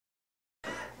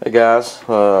Hey guys,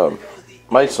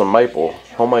 made some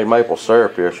homemade maple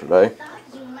syrup yesterday.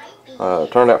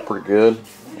 Turned out pretty good,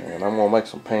 and I'm gonna make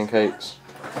some pancakes.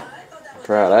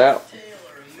 Try it out.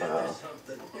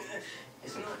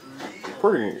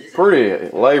 Pretty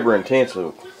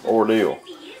labor-intensive ordeal.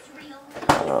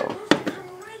 But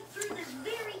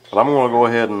I'm gonna go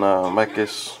ahead and make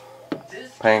this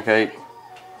pancake.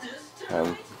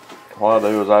 And what I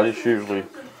do is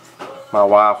my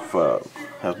wife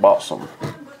has bought some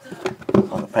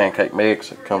pancake mix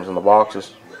that comes in the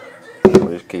boxes.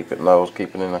 We just keep it in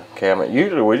the cabinet.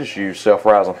 Usually we just use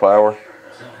self-rising flour,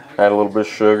 add a little bit of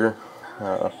sugar,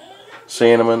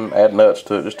 cinnamon, add nuts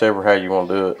to it, just ever how you want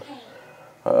to do it.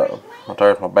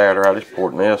 There's my batter. I just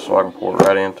poured in this so I can pour it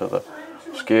right into the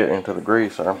skillet, into the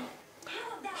grease there.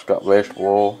 It's got vegetable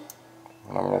oil,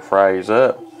 and I'm going to fry these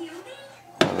up.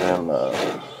 And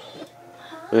then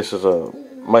this is a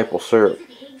maple syrup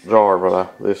jar,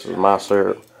 but this is my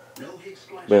syrup.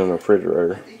 Been in the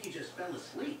refrigerator.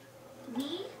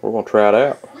 We're going to try it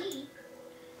out.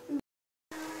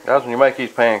 Guys, when you make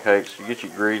these pancakes, you get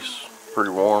your grease pretty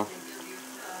warm.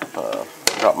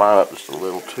 Got mine up just a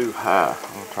little too high.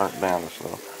 I'm going to turn it down just a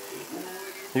little.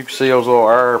 You can see those little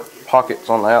air pockets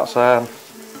on the outside.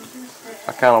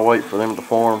 I kind of wait for them to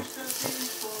form.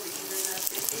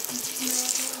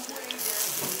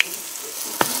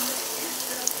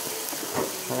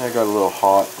 I got a little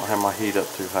hot. I have my heat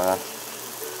up too high.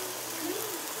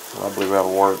 I believe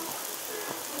that'll work.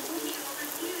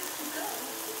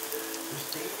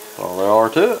 That's all there are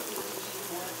to it.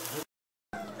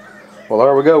 Well,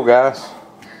 there we go, guys.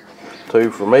 2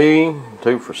 for me,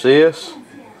 2 for sis.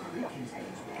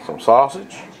 Some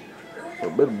sausage, a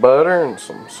little bit of butter, and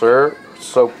some syrup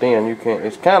soaked in.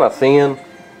 It's kind of thin,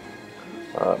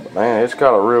 but man, it's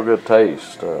got a real good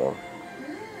taste. I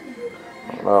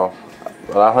don't know,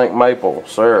 but I think maple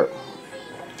syrup.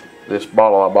 This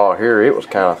bottle I bought here, it was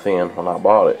kind of thin when I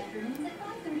bought it.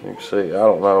 You can see, I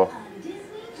don't know.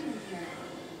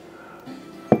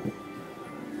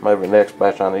 Maybe next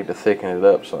batch I need to thicken it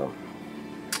up some.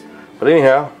 But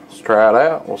anyhow, let's try it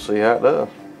out. We'll see how it does.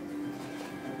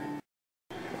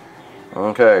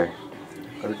 Okay,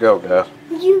 there we go, guys.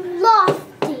 You lost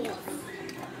it.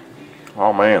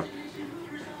 Oh man,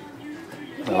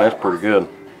 that's pretty good.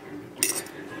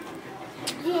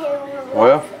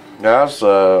 Well, guys,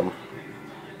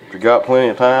 if you got plenty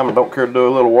of time and don't care to do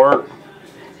a little work,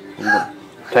 you can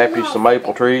tap you some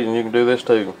maple trees and you can do this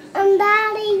too.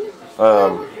 Daddy.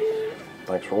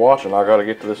 Thanks for watching. I got to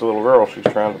get to this little girl. She's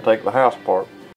trying to take the house apart.